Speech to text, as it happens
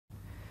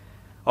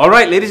All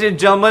right, ladies and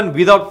gentlemen,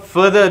 without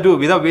further ado,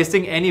 without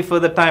wasting any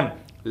further time,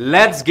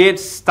 let's get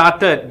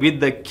started with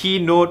the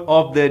keynote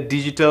of the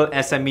Digital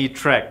SME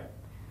track.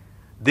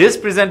 This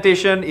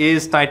presentation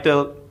is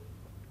titled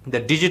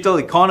The Digital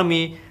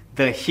Economy,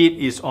 the Heat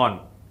is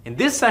On. In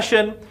this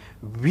session,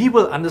 we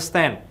will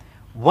understand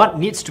what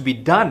needs to be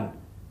done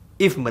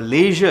if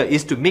Malaysia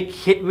is to make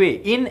headway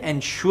in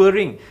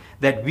ensuring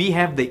that we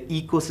have the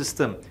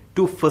ecosystem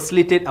to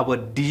facilitate our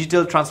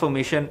digital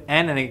transformation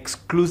and an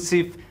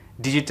exclusive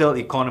digital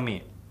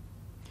economy.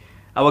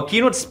 Our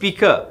keynote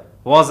speaker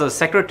was the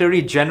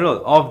Secretary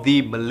General of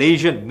the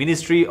Malaysian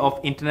Ministry of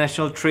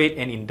International Trade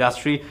and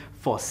Industry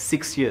for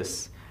 6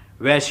 years,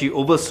 where she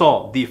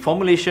oversaw the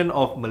formulation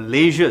of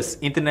Malaysia's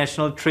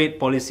international trade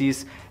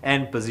policies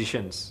and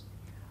positions.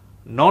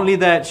 Not only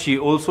that, she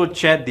also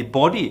chaired the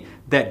body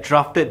that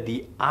drafted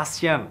the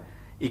ASEAN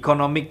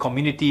Economic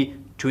Community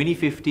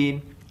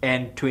 2015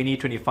 and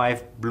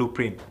 2025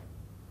 blueprint.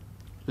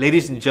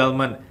 Ladies and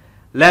gentlemen,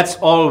 let's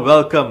all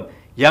welcome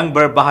Yang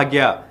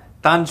Berbahagia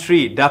Tan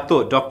Sri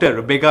Datuk Dr.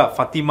 Rebecca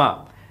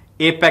Fatima,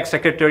 APEC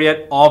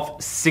Secretariat of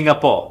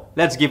Singapore.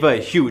 Let's give her a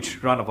huge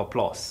round of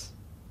applause.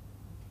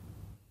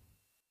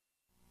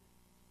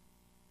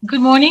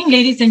 Good morning,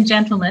 ladies and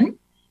gentlemen.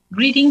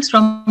 Greetings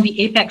from the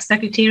APEC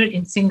Secretariat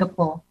in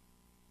Singapore.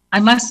 I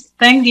must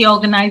thank the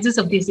organizers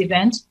of this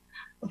event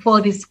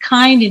for this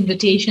kind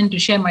invitation to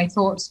share my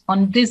thoughts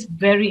on this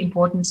very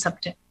important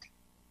subject.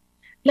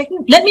 Let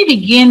me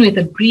begin with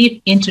a brief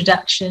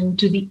introduction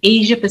to the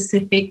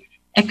Asia-Pacific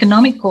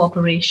Economic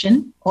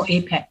Cooperation, or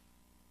APEC.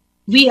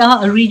 We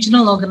are a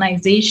regional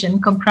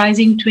organization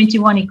comprising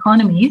 21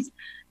 economies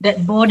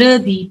that border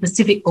the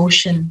Pacific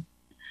Ocean.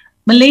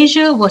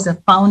 Malaysia was a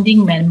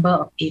founding member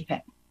of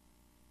APEC.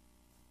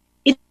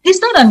 It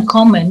is not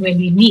uncommon when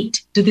we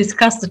meet to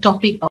discuss the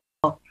topic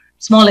of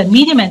small and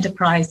medium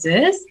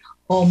enterprises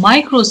or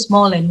micro,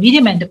 small and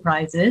medium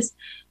enterprises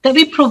that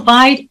we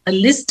provide a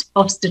list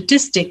of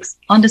statistics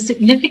on the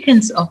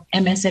significance of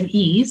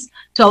MSMEs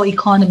to our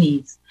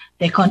economies,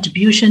 their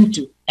contribution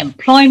to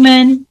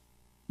employment,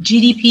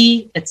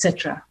 GDP,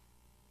 etc.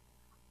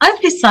 I've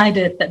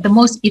decided that the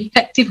most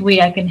effective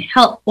way I can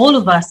help all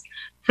of us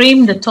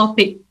frame the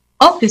topic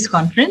of this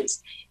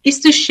conference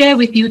is to share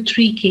with you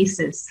 3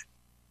 cases.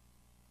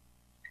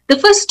 The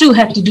first 2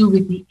 have to do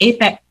with the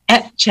APEC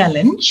App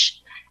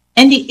Challenge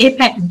and the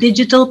APEC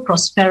Digital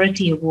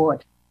Prosperity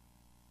Award.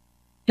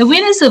 The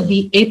winners of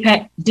the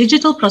APEC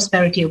Digital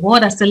Prosperity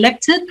Award are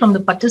selected from the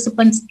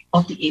participants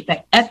of the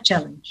APEC App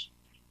Challenge.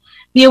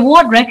 The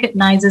award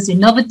recognizes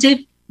innovative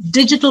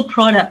digital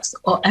products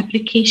or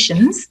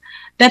applications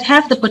that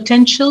have the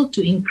potential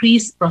to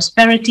increase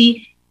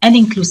prosperity and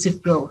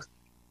inclusive growth.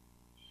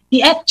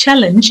 The App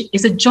Challenge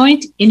is a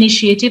joint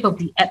initiative of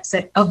the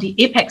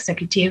APEC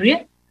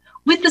Secretariat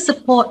with the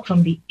support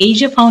from the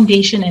Asia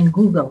Foundation and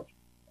Google.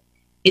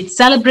 It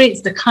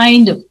celebrates the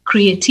kind of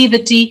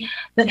creativity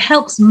that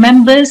helps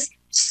members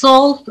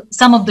solve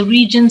some of the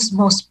region's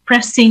most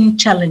pressing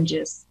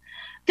challenges.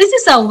 This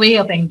is our way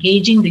of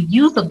engaging the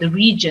youth of the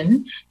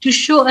region to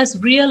show us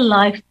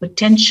real-life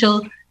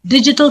potential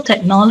digital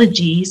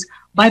technologies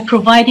by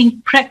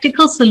providing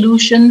practical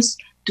solutions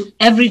to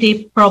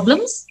everyday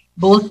problems,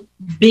 both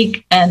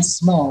big and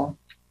small.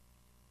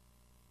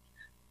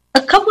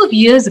 A couple of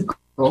years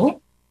ago,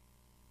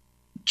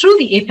 through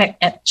the APEC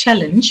App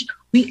Challenge,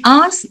 we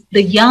asked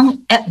the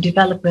young app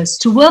developers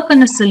to work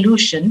on a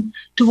solution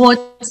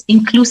towards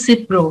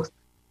inclusive growth.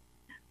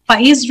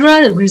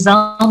 Faizra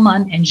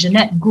Rizalman and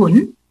Jeanette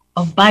Gun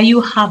of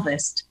Bayou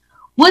Harvest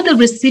were the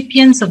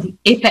recipients of the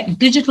APEC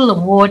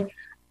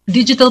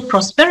Digital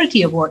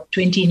Prosperity Award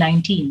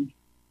 2019.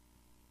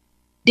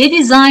 They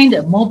designed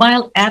a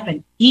mobile app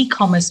and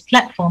e-commerce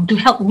platform to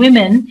help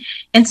women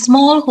and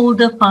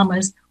smallholder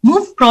farmers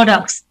move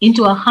products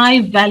into a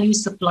high-value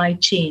supply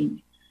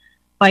chain.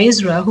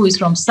 Faizra, who is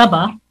from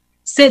Sabah,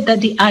 said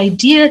that the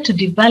idea to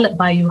develop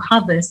Bayou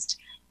Harvest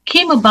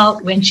came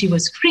about when she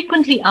was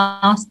frequently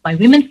asked by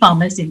women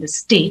farmers in the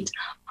state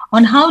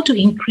on how to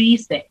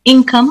increase their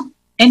income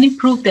and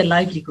improve their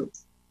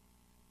livelihoods.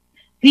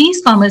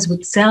 These farmers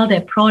would sell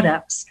their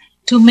products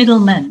to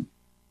middlemen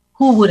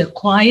who would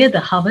acquire the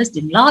harvest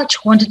in large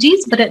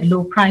quantities but at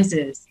low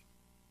prices.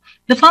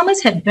 The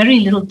farmers had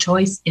very little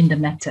choice in the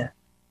matter.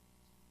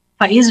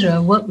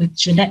 Faizra worked with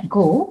Jeanette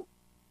Go,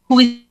 who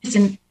is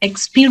an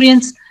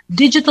experienced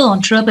digital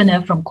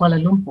entrepreneur from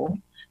Kuala Lumpur,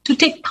 to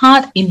take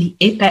part in the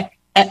APEC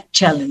App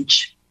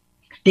Challenge.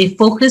 They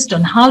focused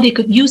on how they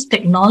could use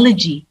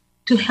technology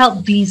to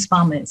help these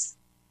farmers.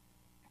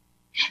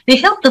 They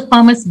helped the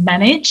farmers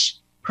manage,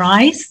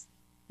 price,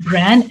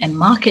 brand, and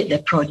market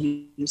their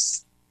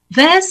produce.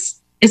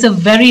 Theirs is a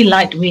very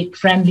lightweight,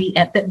 friendly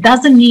app that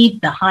doesn't need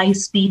the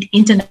high-speed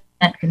internet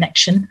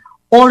connection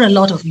or a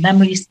lot of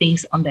memory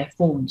space on their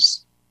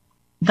phones.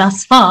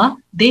 Thus far,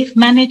 they've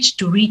managed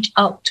to reach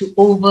out to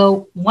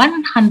over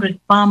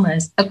 100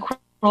 farmers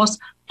across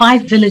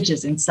 5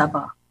 villages in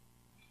Sabah.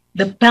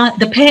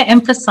 The pair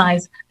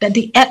emphasized that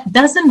the app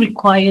doesn't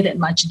require that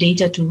much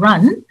data to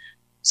run,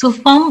 So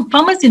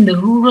farmers in the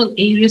rural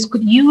areas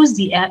could use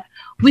the app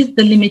with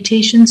the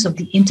limitations of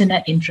the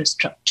internet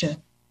infrastructure.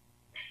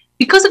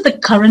 Because of the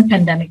current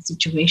pandemic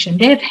situation,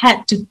 they have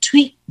had to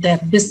tweak their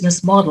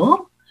business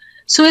model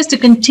so as to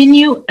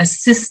continue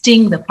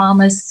assisting the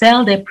farmers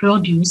sell their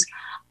produce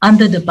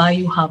under the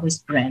Bayou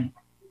Harvest brand.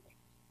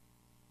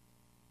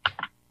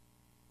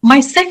 My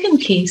second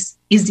case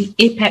is the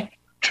APEC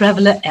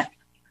Traveller app,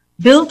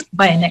 built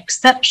by an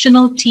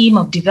exceptional team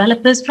of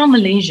developers from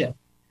Malaysia.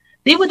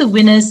 They were the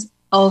winners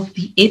of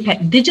the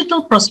APEC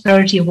Digital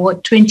Prosperity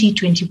Award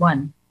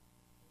 2021.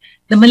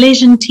 The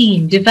Malaysian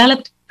team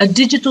developed a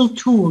digital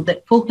tool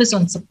that focused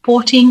on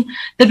supporting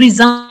the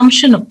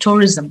resumption of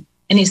tourism,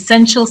 an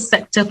essential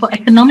sector for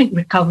economic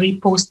recovery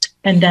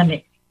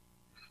post-pandemic.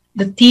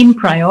 The team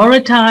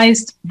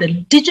prioritized the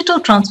digital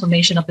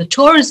transformation of the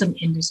tourism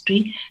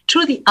industry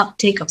through the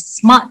uptake of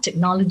smart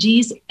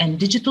technologies and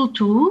digital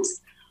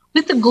tools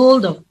with the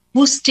goal of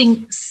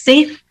boosting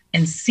safe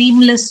and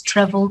seamless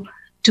travel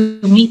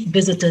to meet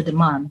visitor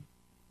demand.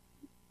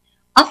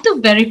 After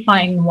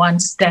verifying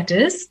one's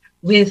status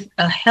with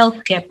a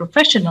healthcare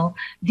professional,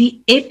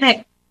 the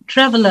APEC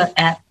Traveller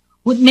app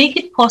would make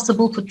it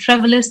possible for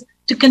travelers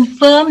to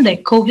confirm their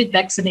COVID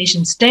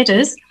vaccination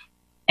status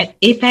at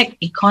APEC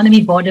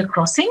economy border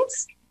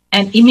crossings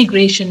and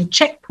immigration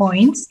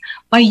checkpoints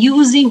by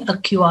using a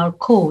QR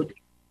code.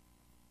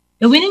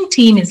 The winning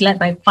team is led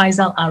by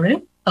Faisal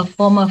Arif, a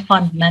former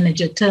fund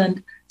manager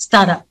turned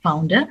startup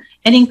founder,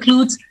 and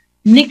includes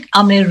Nick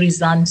Amir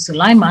Rizan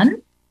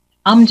Sulaiman,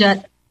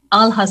 Amjad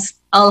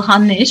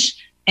Al-Hanish,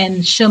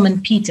 and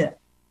Sherman Peter.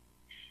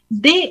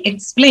 They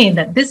explain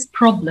that this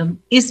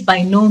problem is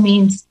by no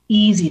means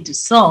easy to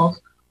solve,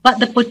 but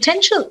the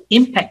potential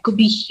impact could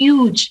be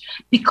huge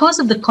because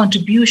of the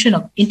contribution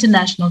of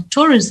international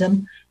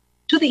tourism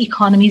to the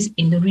economies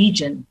in the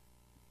region.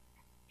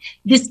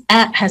 This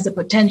app has the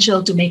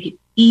potential to make it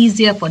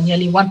easier for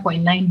nearly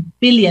 1.9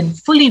 billion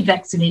fully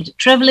vaccinated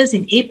travelers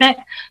in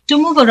APEC to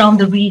move around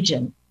the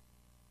region.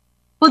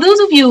 For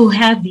those of you who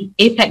have the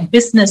APEC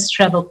Business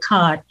Travel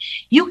Card,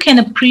 you can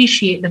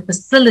appreciate the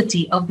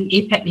facility of the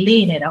APEC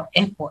lane at our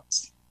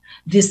airports.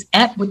 This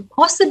app would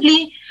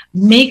possibly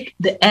make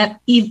the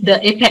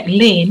APEC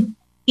lane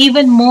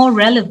even more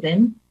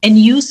relevant and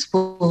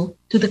useful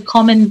to the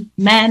common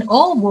man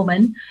or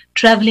woman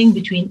traveling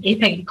between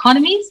APEC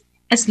economies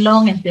as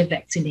long as they're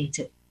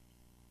vaccinated.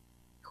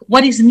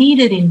 What is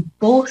needed in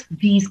both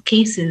these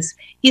cases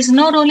is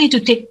not only to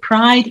take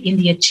pride in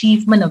the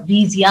achievement of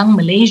these young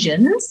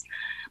Malaysians,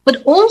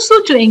 but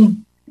also to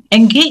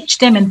engage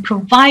them and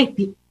provide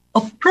the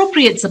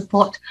appropriate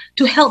support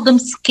to help them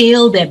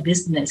scale their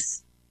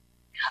business.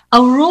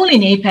 Our role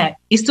in APEC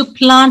is to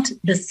plant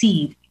the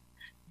seed.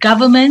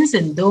 Governments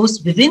and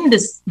those within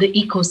the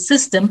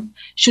ecosystem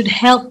should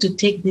help to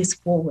take this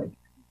forward.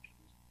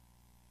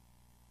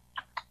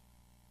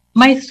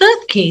 My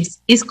third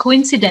case is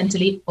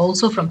coincidentally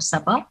also from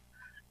Sabah.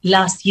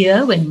 Last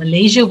year, when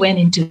Malaysia went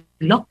into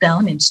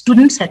lockdown and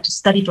students had to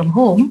study from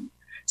home,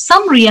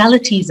 some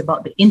realities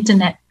about the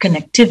internet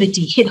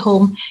connectivity hit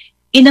home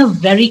in a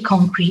very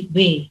concrete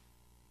way.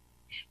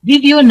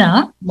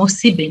 Viviana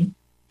Mosibin,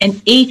 an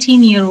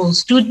 18-year-old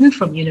student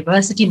from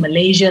University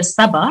Malaysia,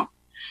 Sabah,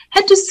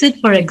 had to sit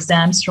for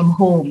exams from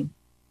home.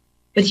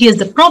 But here's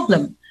the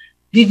problem.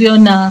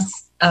 Viviana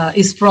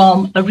is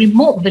from a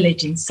remote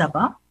village in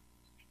Sabah.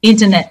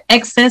 Internet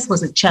access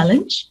was a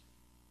challenge.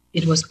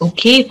 It was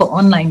okay for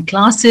online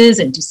classes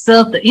and to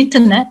surf the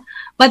internet,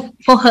 but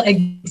for her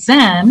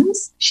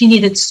exams, she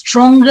needed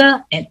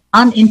stronger and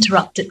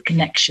uninterrupted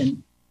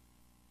connection.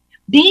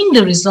 Being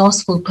the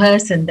resourceful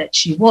person that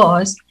she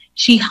was,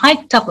 she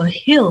hiked up a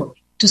hill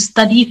to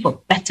study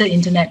for better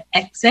internet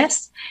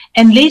access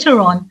and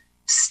later on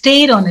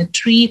stayed on a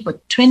tree for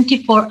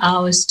 24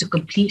 hours to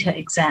complete her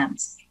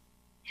exams.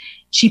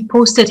 She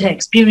posted her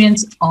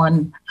experience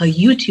on her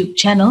YouTube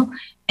channel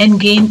and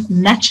gained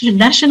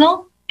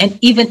national and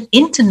even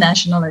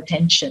international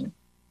attention.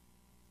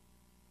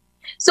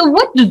 So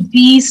what do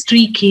these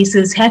three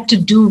cases have to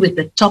do with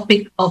the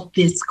topic of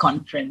this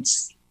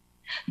conference?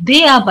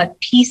 They are but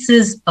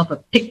pieces of a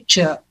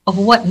picture of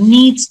what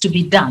needs to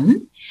be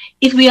done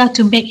if we are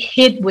to make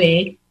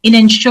headway in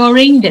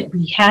ensuring that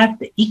we have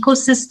the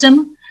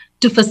ecosystem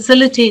to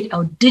facilitate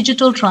our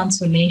digital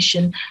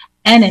transformation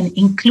and an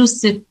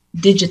inclusive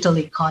digital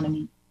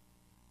economy.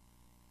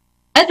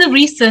 At the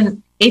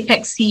recent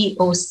APEC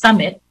CEO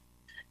Summit,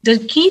 the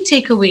key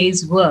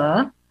takeaways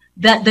were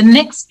that the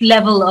next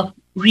level of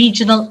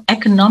regional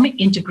economic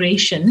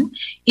integration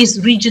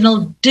is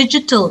regional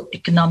digital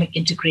economic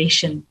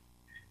integration,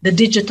 the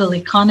digital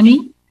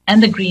economy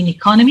and the green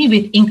economy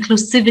with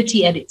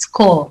inclusivity at its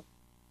core.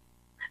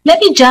 Let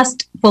me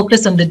just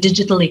focus on the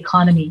digital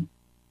economy.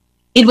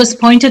 It was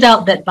pointed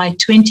out that by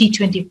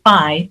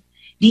 2025,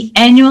 the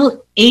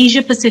annual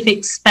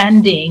Asia-Pacific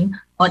spending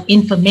on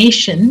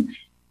information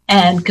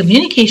and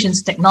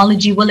communications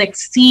technology will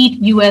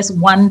exceed US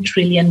 $1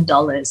 trillion.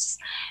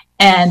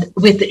 And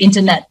with the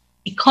internet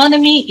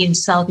economy in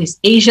Southeast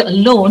Asia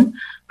alone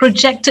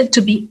projected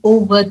to be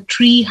over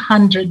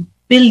 $300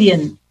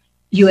 billion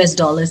US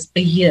dollars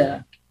a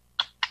year.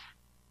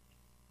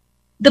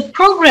 The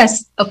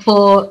progress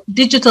for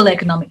digital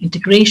economic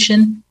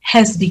integration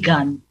has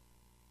begun.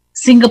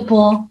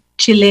 Singapore,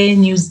 Chile,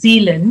 New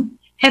Zealand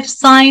have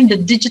signed the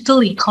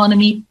Digital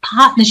Economy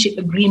Partnership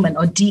Agreement,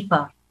 or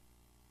DEPA.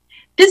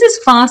 This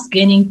is fast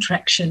gaining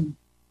traction.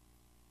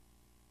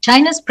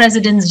 China's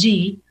President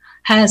Xi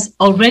has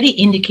already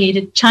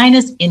indicated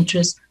China's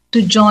interest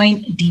to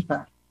join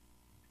DEPA.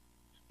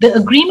 The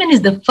agreement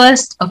is the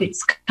first of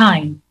its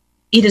kind.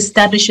 It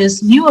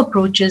establishes new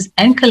approaches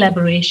and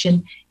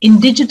collaboration in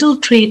digital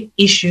trade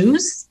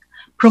issues,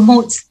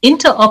 promotes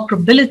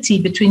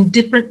interoperability between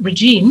different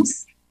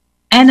regimes,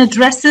 and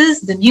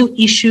addresses the new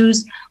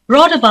issues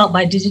brought about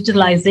by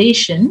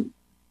digitalization.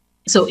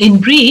 So in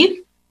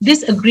brief,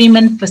 this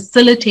agreement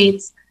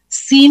facilitates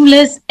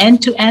seamless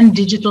end-to-end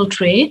digital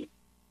trade,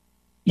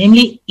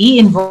 namely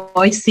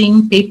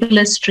e-invoicing,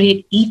 paperless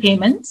trade,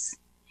 e-payments,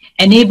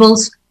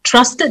 enables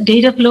trusted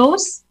data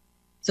flows,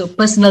 so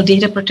personal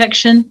data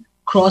protection,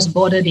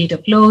 cross-border data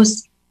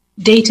flows,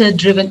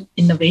 data-driven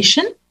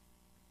innovation,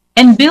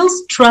 and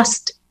builds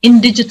trust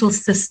in digital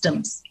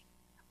systems,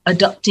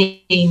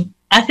 adopting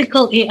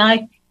ethical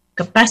AI,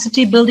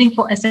 capacity building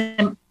for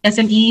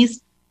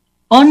SMEs,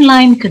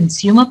 online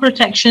consumer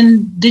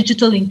protection,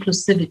 digital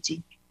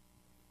inclusivity.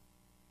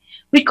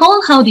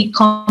 Recall how the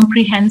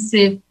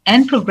Comprehensive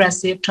and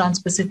Progressive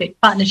Trans-Pacific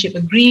Partnership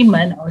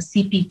Agreement, or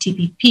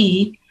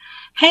CPTPP,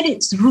 had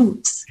its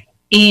roots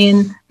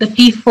in the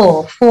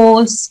P4,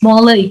 four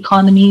smaller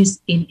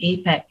economies in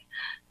APEC.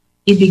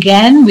 It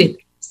began with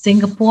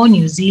Singapore,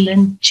 New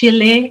Zealand,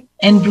 Chile,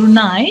 and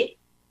Brunei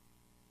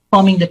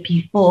forming the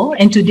P4,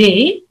 and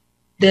today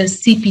the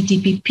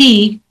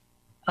CPTPP,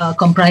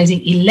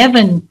 comprising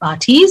 11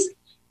 parties,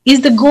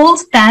 is the gold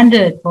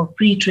standard for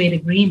free trade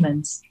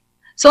agreements.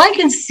 So I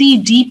can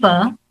see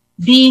DEPA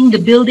being the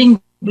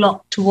building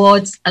block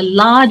towards a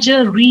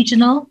larger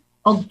regional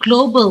or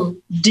global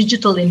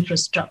digital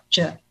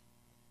infrastructure.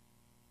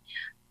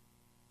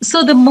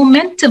 So the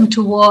momentum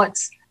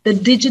towards the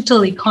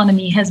digital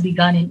economy has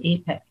begun in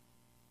APEC.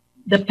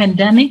 The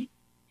pandemic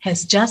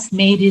has just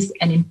made this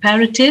an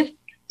imperative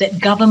that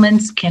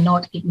governments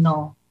cannot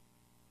ignore.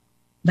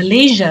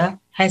 Malaysia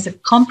has a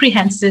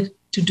comprehensive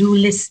to-do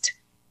list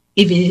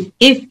if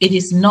it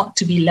is not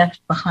to be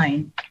left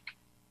behind.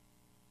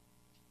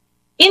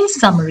 In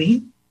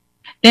summary,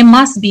 there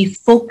must be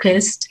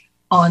focus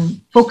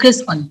on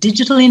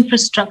digital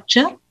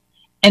infrastructure,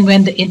 and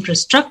when the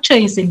infrastructure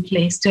is in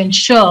place, to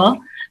ensure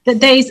that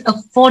there is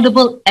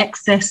affordable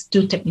access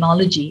to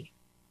technology,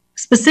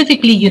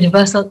 specifically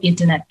universal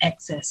internet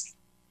access.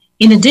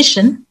 In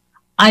addition,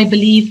 I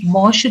believe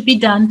more should be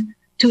done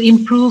to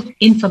improve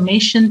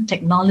information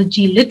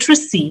technology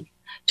literacy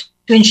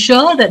to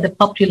ensure that the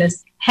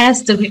populace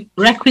has the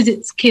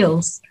requisite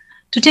skills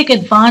to take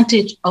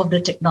advantage of the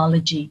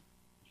technology.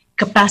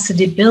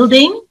 Capacity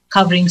building,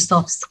 covering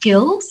soft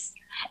skills,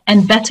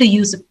 and better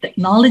use of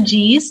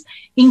technologies,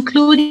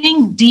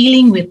 including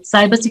dealing with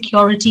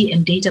cybersecurity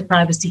and data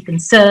privacy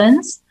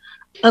concerns,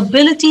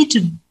 ability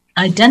to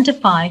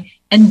identify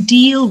and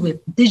deal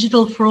with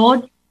digital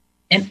fraud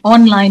and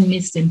online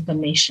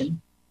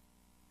misinformation.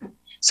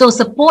 So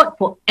support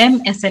for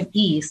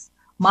MSMEs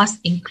must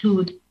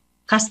include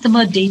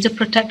customer data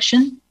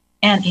protection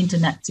and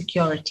internet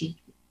security.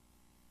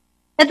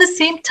 At the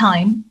same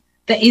time,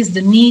 there is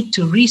the need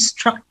to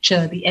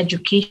restructure the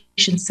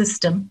education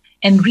system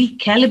and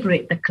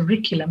recalibrate the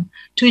curriculum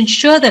to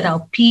ensure that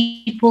our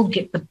people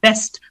get the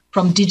best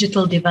from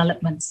digital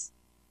developments.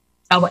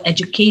 Our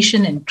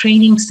education and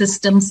training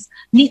systems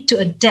need to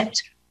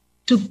adapt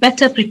to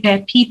better prepare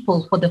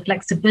people for the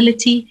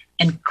flexibility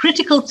and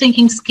critical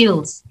thinking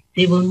skills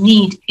they will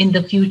need in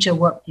the future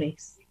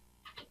workplace.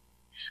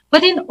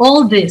 But in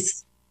all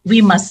this,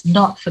 we must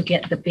not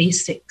forget the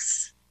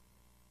basics,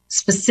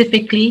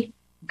 specifically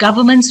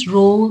government's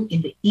role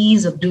in the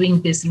ease of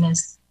doing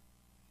business.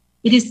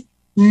 It is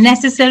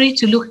necessary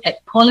to look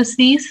at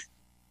policies,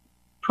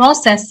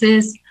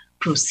 processes,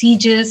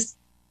 procedures,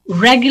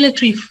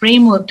 regulatory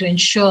framework to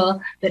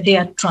ensure that they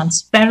are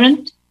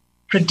transparent,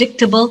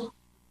 predictable,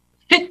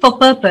 fit for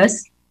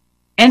purpose,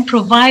 and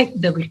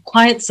provide the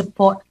required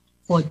support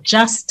for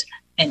just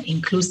and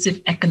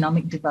inclusive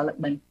economic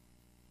development.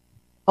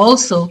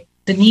 Also,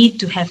 the need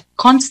to have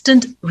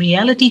constant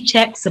reality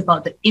checks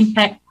about the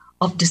impact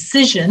of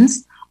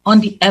decisions on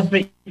the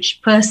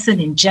average person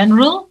in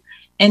general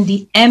and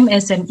the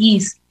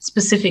MSMEs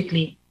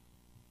specifically.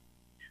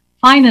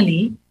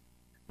 Finally,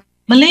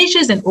 Malaysia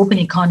is an open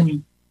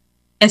economy.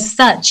 As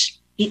such,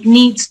 it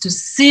needs to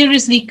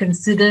seriously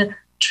consider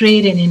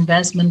trade and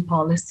investment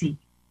policy,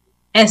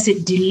 as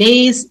it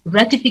delays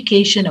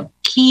ratification of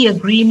key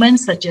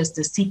agreements such as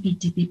the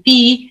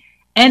CPTPP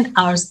and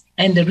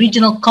the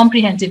Regional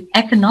Comprehensive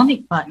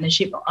Economic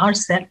Partnership, or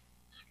RCEP.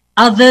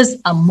 Others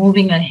are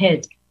moving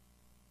ahead.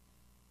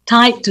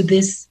 Tied to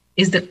this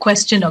is the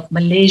question of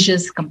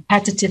Malaysia's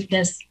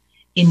competitiveness,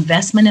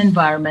 investment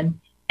environment,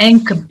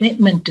 and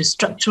commitment to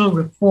structural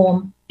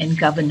reform and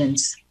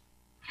governance.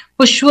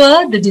 For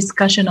sure, the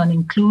discussion on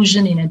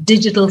inclusion in a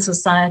digital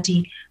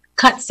society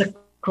cuts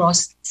across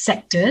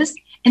sectors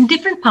and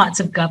different parts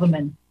of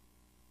government.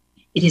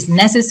 It is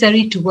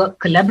necessary to work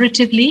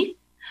collaboratively,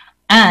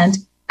 and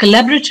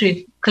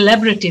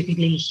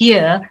collaboratively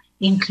here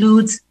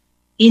includes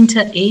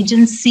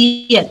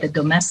interagency at the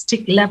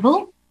domestic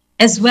level,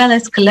 as well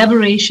as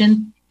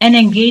collaboration and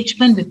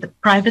engagement with the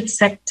private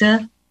sector,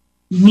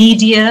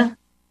 media,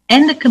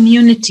 and the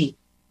community,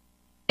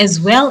 as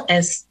well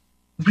as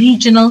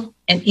regional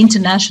and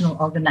international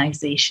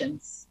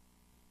organizations.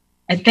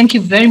 I thank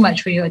you very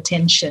much for your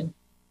attention.